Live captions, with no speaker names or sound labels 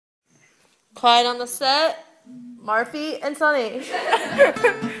Quiet on the set, Marfy and Sunny.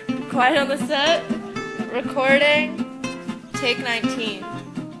 Quiet on the set, recording, take 19.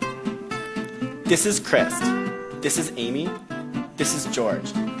 This is Chris. This is Amy. This is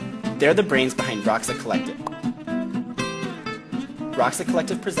George. They're the brains behind Roxa Collective. Roxa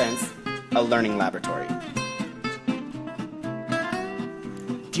Collective presents a learning laboratory.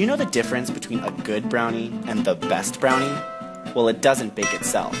 Do you know the difference between a good brownie and the best brownie? Well, it doesn't bake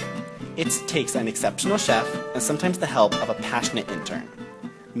itself. It takes an exceptional chef and sometimes the help of a passionate intern.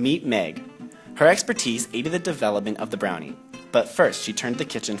 Meet Meg. Her expertise aided the development of the brownie, but first she turned the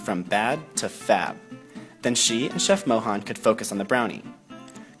kitchen from bad to fab. Then she and Chef Mohan could focus on the brownie.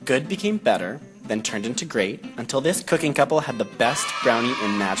 Good became better, then turned into great, until this cooking couple had the best brownie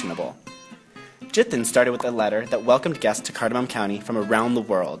imaginable. Jithan started with a letter that welcomed guests to Cardamom County from around the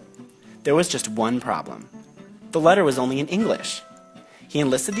world. There was just one problem. The letter was only in English. He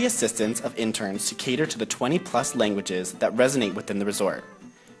enlisted the assistance of interns to cater to the 20-plus languages that resonate within the resort.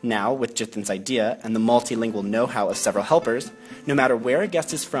 Now, with Jithan's idea and the multilingual know-how of several helpers, no matter where a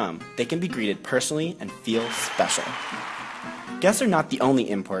guest is from, they can be greeted personally and feel special. Guests are not the only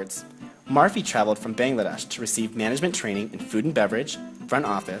imports. Marfy traveled from Bangladesh to receive management training in food and beverage, front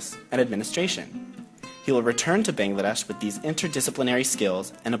office, and administration. He will return to Bangladesh with these interdisciplinary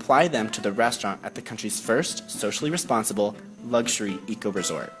skills and apply them to the restaurant at the country's first socially responsible luxury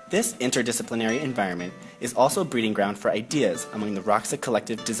eco-resort. This interdisciplinary environment is also a breeding ground for ideas among the Roxa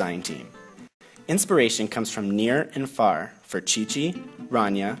Collective design team. Inspiration comes from near and far for Chi-Chi,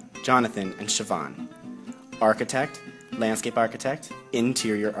 Rania, Jonathan, and Siobhan. Architect, landscape architect,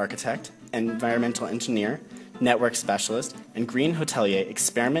 interior architect, environmental engineer, network specialist, and green hotelier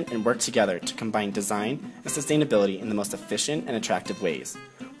experiment and work together to combine design and sustainability in the most efficient and attractive ways,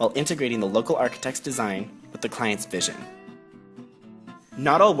 while integrating the local architect's design with the client's vision.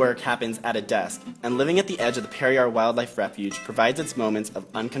 Not all work happens at a desk, and living at the edge of the Periyar Wildlife Refuge provides its moments of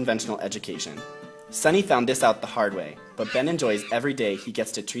unconventional education. Sunny found this out the hard way, but Ben enjoys every day he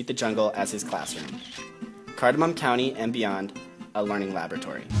gets to treat the jungle as his classroom. Cardamom County and beyond, a learning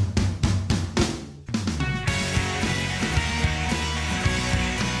laboratory.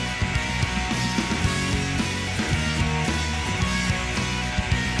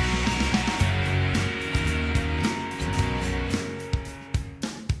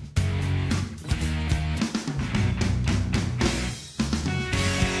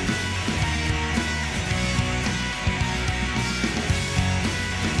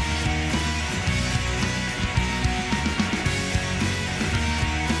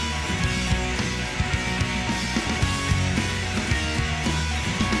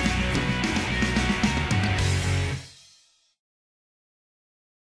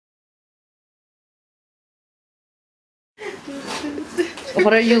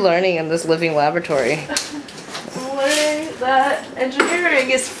 What are you learning in this living laboratory? I'm learning that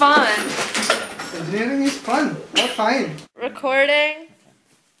engineering is fun. Engineering is fun. What fine. Recording,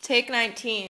 take 19.